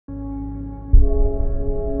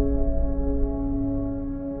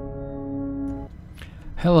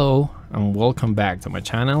Hello and welcome back to my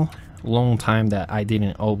channel. Long time that I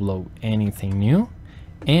didn't upload anything new,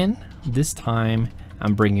 and this time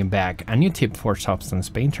I'm bringing back a new tip for Substance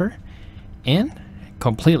Painter, and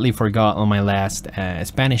completely forgot on my last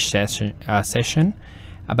Spanish session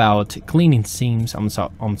about cleaning seams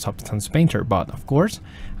on Substance Painter, but of course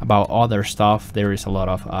about other stuff. There is a lot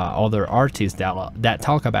of other artists that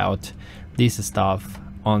talk about this stuff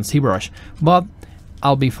on ZBrush, but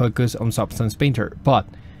I'll be focused on Substance Painter. But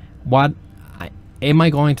what am I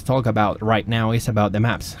going to talk about right now is about the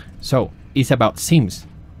maps. So it's about seams.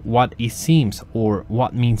 What is seams, or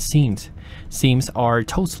what means seams? Seams are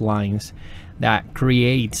those lines that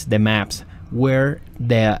creates the maps where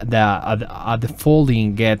the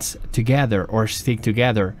folding gets together or stick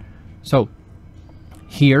together. So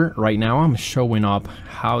here right now I'm showing up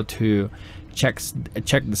how to check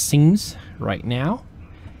the seams right now.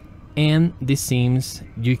 And the seams,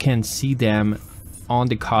 you can see them on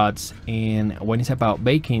the cuts, and when it's about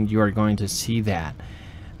baking, you are going to see that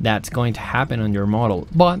that's going to happen on your model.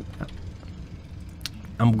 But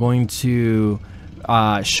I'm going to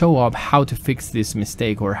show up how to fix this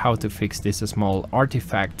mistake, or how to fix this small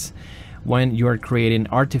artifacts when you are creating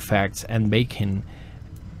artifacts and baking,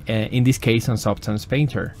 in this case on Substance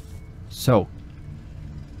Painter. So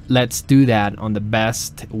let's do that on the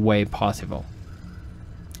best way possible.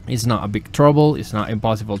 It's not a big trouble, it's not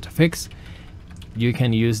impossible to fix. You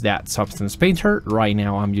can use that Substance Painter. Right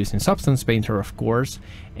now I'm using Substance Painter, of course,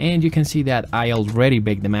 and you can see that I already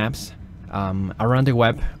baked the maps. Around the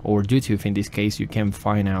web, or YouTube in this case, you can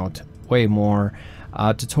find out way more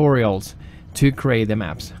tutorials to create the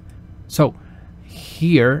maps. So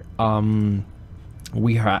here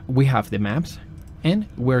we have the maps, and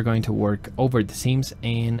we're going to work over the seams,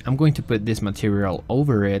 and I'm going to put this material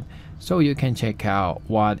over it so you can check out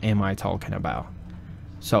what am I talking about.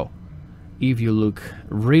 So if you look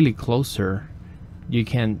really closer, you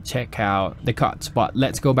can check out the cuts. But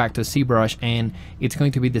let's go back to ZBrush, and it's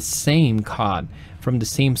going to be the same cut from the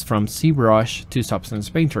seams from ZBrush to Substance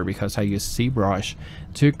Painter, because I use ZBrush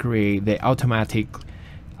to create the automatic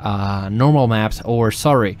normal maps, or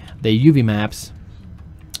sorry, the UV maps.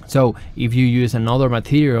 So if you use another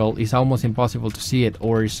material, it's almost impossible to see it,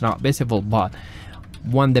 or it's not visible. But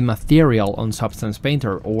when the material on Substance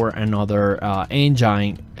Painter or another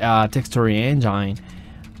engine, texturing engine,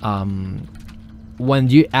 when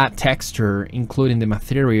you add texture, including the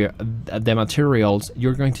materials,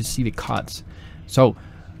 you're going to see the cuts. So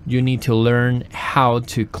you need to learn how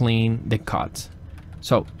to clean the cuts.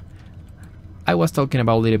 So I was talking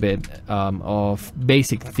about a little bit of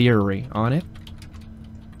basic theory on it.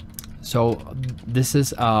 So this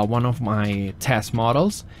is one of my test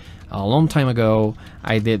models. A long time ago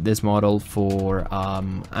I did this model for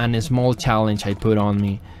a small challenge I put on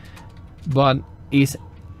me, but it's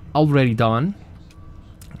already done.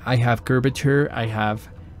 I have curvature, I have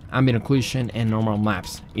ambient occlusion and normal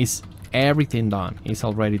maps. It's everything done. It's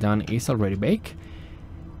already done, it's already baked,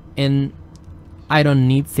 and I don't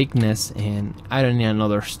need thickness, and I don't need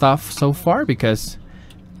another stuff so far, because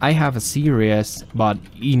I have a series but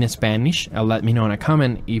in Spanish. Let me know in a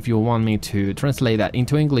comment if you want me to translate that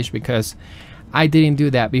into English, because I didn't do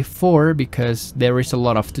that before, because there is a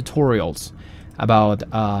lot of tutorials about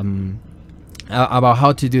how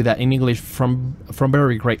to do that in English from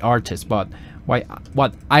very great artists. But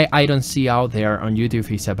what I don't see out there on YouTube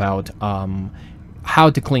is about how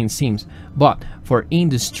to clean seams. But for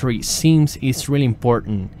industry, seams is really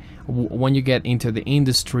important. When you get into the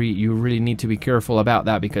industry, you really need to be careful about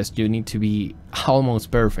that, because you need to be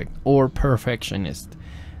almost perfect or perfectionist.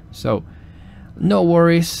 So no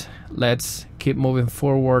worries, let's keep moving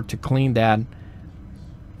forward to clean that.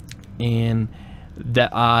 And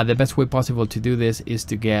the best way possible to do this is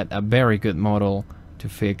to get a very good model to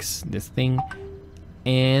fix this thing.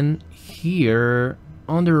 And here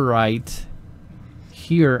on the right,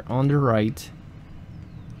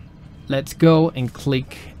 let's go and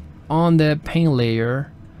click on the paint layer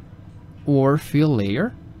or fill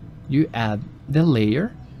layer. You add the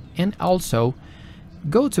layer, and also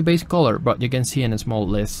go to base color, but you can see in a small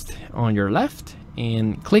list on your left,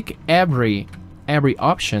 and click every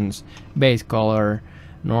options, base color,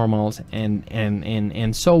 normals,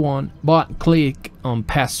 and so on. But click on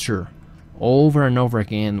pasture over and over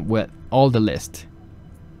again with all the list.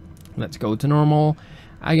 Let's go to normal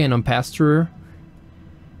again, on pasture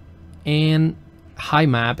and high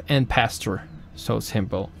map and pasture. So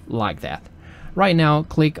simple like that. Right now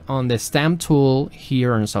click on the stamp tool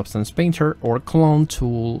here on Substance Painter, or clone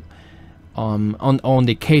tool on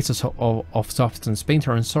the cases of Substance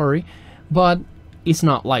Painter, I'm sorry. But it's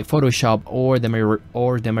not like Photoshop or the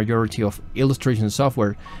majority of illustration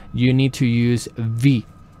software. You need to use V.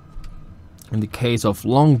 In the case of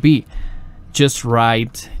long B, just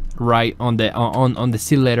write on the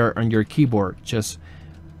C letter on your keyboard. Just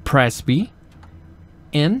press B,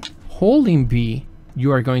 and holding B,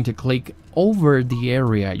 you are going to click over the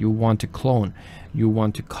area you want to clone, you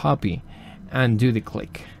want to copy, and do the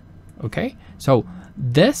click. Okay, so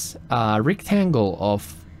this rectangle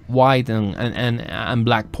of white and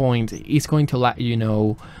black point is going to let you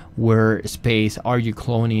know where space are you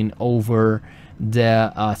cloning over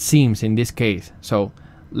the seams in this case. So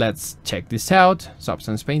let's check this out.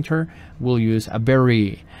 Substance Painter will use a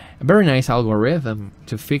very nice algorithm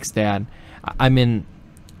to fix that. I mean,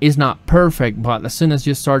 it's not perfect, but as soon as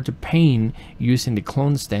you start to paint using the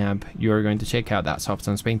clone stamp, you're going to check out that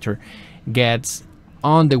Substance Painter gets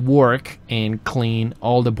on the work and clean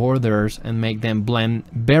all the borders and make them blend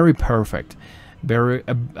very perfect, very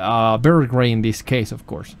gray in this case, of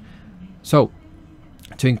course. So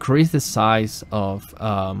to increase the size of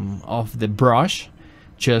the brush,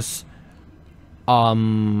 just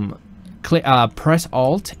press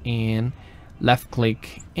Alt and left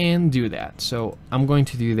click and do that. So I'm going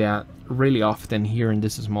to do that really often here in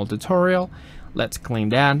this small tutorial. Let's clean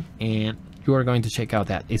that, and you are going to check out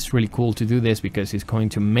that it's really cool to do this because it's going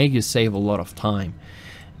to make you save a lot of time.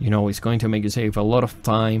 You know, it's going to make you save a lot of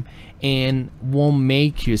time and won't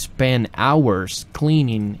make you spend hours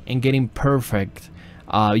cleaning and getting perfect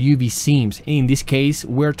UV seams. In this case,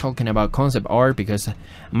 we're talking about concept art because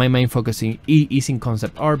my main focus is in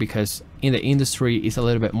concept art, because in the industry it's a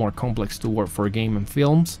little bit more complex to work for game and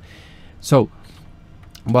films. So,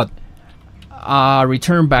 but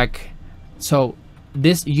return back. So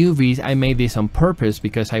this UVs, I made this on purpose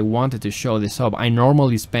because I wanted to show this up. I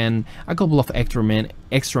normally spend a couple of extra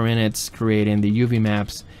minutes creating the UV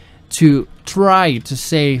maps to try to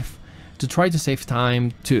save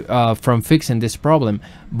time from fixing this problem.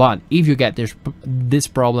 But if you get this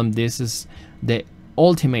problem, this is the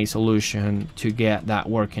ultimate solution to get that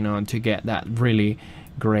working on, to get that really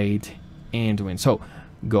great and doing. So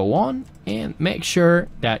go on and make sure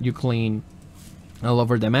that you clean all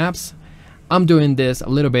over the maps. I'm doing this a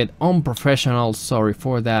little bit unprofessional, sorry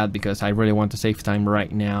for that, because I really want to save time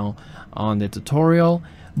right now on the tutorial,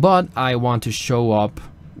 but I want to show up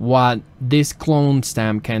what this clone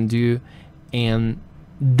stamp can do, and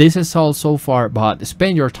this is all so far, but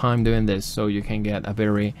spend your time doing this so you can get a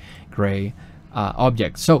very great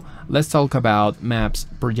object. So let's talk about maps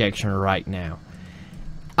projection right now.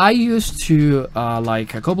 I used to,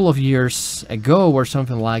 like a couple of years ago or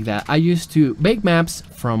something like that, I used to make maps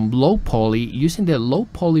from low poly using the low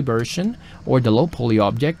poly version or the low poly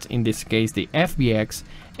object, in this case the FBX,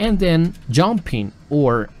 and then jumping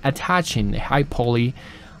or attaching the high poly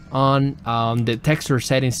on the texture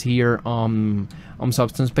settings here on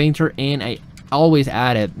Substance Painter, and I always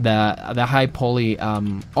added the high poly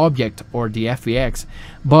object or the FBX,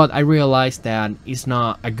 but I realized that it's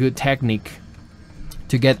not a good technique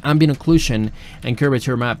to get ambient occlusion and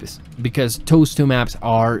curvature maps, because those two maps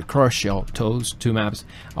are crucial. Those two maps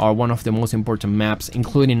are one of the most important maps,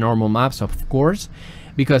 including normal maps, of course,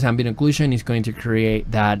 because ambient occlusion is going to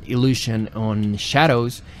create that illusion on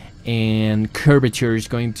shadows, and curvature is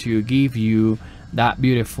going to give you that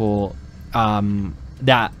beautiful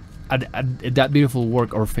that beautiful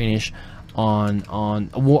work or finish on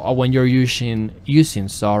when you're using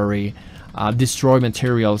destroy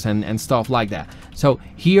materials and stuff like that. So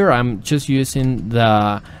here I'm just using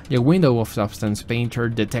the window of Substance Painter,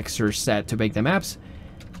 the texture set, to make the maps,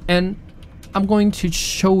 and I'm going to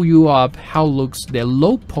show you up how looks the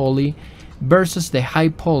low poly versus the high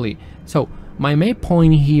poly. So my main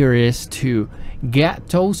point here is to get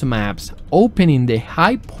those maps opening the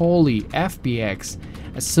high poly FBX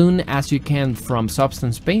as soon as you can from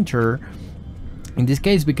Substance Painter. In this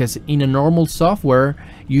case, because in a normal software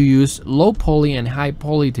you use low poly and high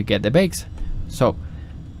poly to get the bakes. So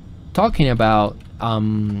talking about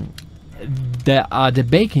the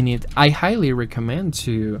baking it, I highly recommend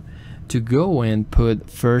to go and put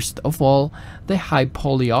first of all the high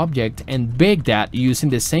poly object and bake that using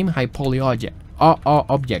the same high poly object,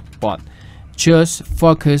 but just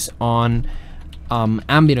focus on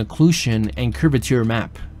ambient occlusion and curvature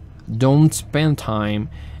map. Don't spend time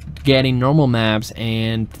getting normal maps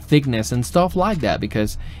and thickness and stuff like that,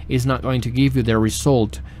 because it's not going to give you the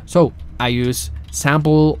result. So I use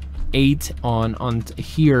sample 8 on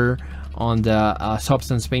here on the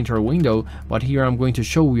Substance Painter window, but here I'm going to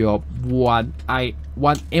show you what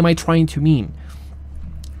am I trying to mean.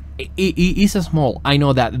 It is small. I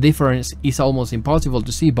know that the difference is almost impossible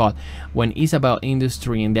to see, but when it's about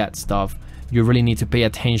industry and that stuff, you really need to pay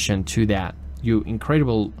attention to that. You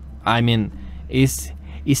incredible, I mean, is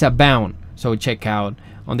abound. So check out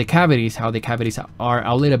on the cavities how the cavities are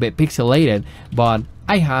a little bit pixelated, but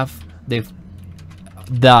I have the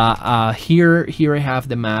here I have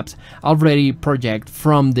the maps already project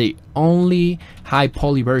from the only high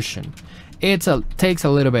poly version. It takes a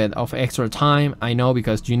little bit of extra time, I know,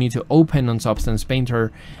 because you need to open on Substance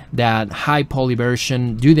Painter that high poly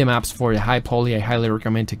version, do the maps for the high poly. I highly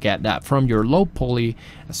recommend to get that from your low poly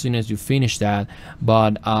as soon as you finish that.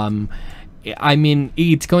 But I mean,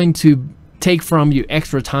 it's going to take from you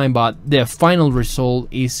extra time, but the final result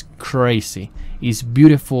is crazy. It's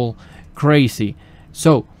beautiful, crazy.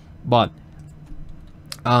 So, but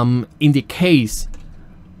in the case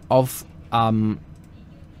of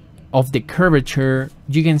the curvature,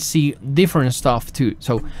 you can see different stuff too.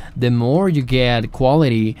 So the more you get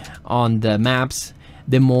quality on the maps,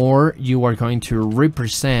 the more you are going to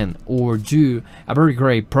represent or do a very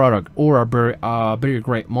great product or a very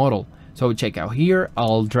great model. So check out here,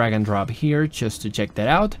 I'll drag and drop here just to check that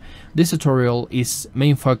out. This tutorial is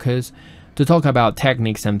main focus to talk about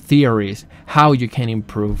techniques and theories, how you can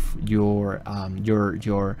improve your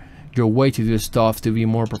way to do stuff to be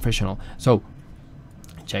more professional. So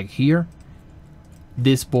check here,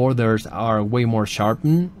 these borders are way more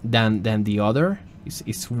sharpened than the other.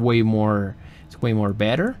 It's way more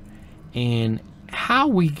better. And how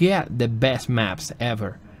we get the best maps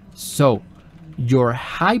ever. So your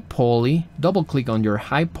high poly, double click on your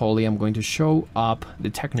high poly. I'm going to show up the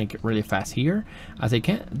technique really fast here as I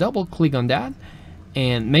can. Double click on that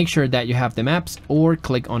and make sure that you have the maps, or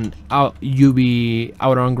click on UV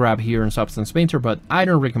outer on grab here in Substance Painter, but I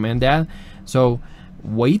don't recommend that. So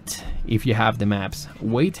wait, if you have the maps,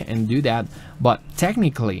 wait and do that. But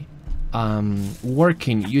technically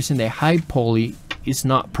working using the high poly is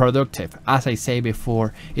not productive. As I say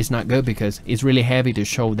before, it's not good because it's really heavy to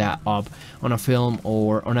show that up on a film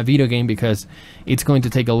or on a video game, because it's going to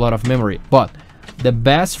take a lot of memory. But the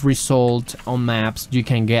best result on maps, you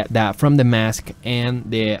can get that from the mask and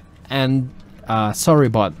from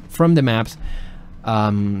the maps,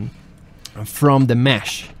 from the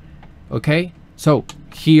mesh. Okay, so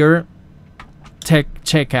here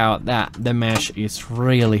check out that the mesh is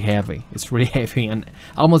really heavy. It's really heavy and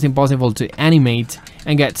almost impossible to animate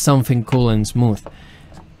and get something cool and smooth.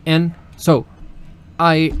 And so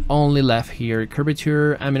I only left here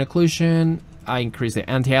curvature, ambient occlusion. I increased the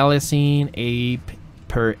anti-aliasing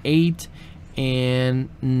 8/8, and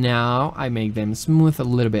now I make them smooth a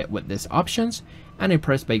little bit with these options, and I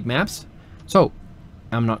press bake maps. So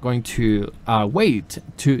I'm not going to wait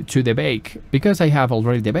to debake because I have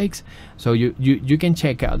already the bakes. So you can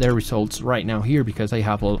check out the results right now here because I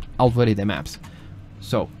have already the maps.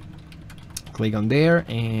 So click on there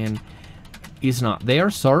and it's not there,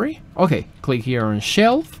 sorry. Okay, click here on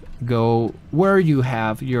shelf, go where you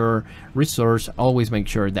have your resource. Always make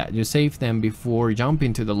sure that you save them before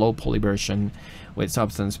jumping to the low poly version with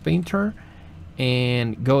Substance Painter,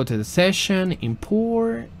 and go to the session,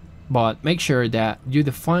 import, but make sure that you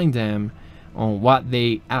define them on what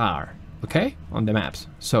they are, okay, on the maps.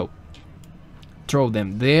 So throw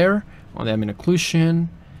them there on the ambient occlusion.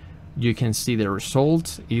 You can see the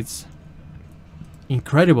results. It's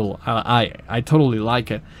incredible. I totally like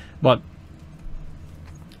it, but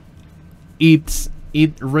it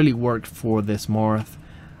really worked for the smooth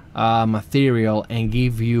material and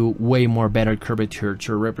give you way more better curvature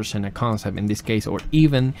to represent a concept in this case, or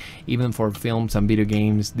even for films and video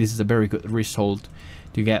games. This is a very good result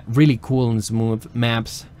to get really cool and smooth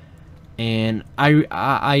maps. And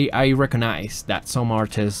I recognize that some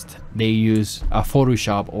artists, they use a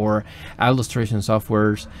Photoshop or illustration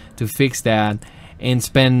softwares to fix that and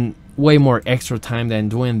spend way more extra time than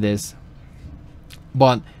doing this.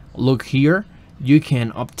 But look here, you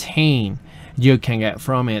can get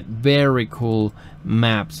from it very cool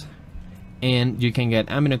maps, and you can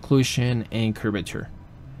get ambient occlusion and curvature.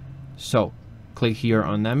 So click here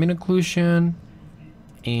on ambient occlusion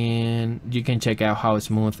and you can check out how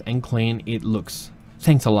smooth and clean it looks.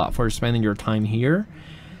 Thanks a lot for spending your time here.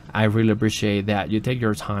 I really appreciate that you take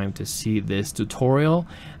your time to see this tutorial.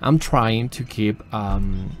 I'm trying to keep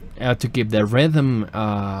the rhythm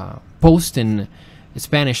posting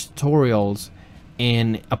Spanish tutorials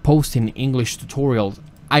and posting English tutorials.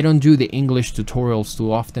 I don't do the English tutorials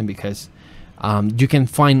too often because you can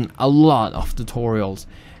find a lot of tutorials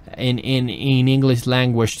in English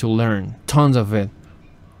language to learn, tons of it.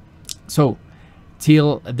 So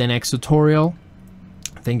till the next tutorial,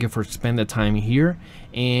 thank you for spending the time here.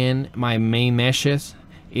 And my main meshes,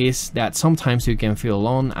 is that sometimes you can feel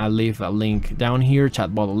alone. I leave a link down here,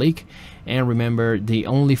 chat bubble link. And remember, the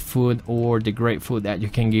only food or the great food that you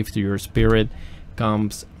can give to your spirit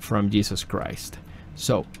comes from Jesus Christ.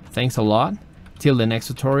 So thanks a lot, till the next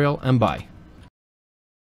tutorial, and bye.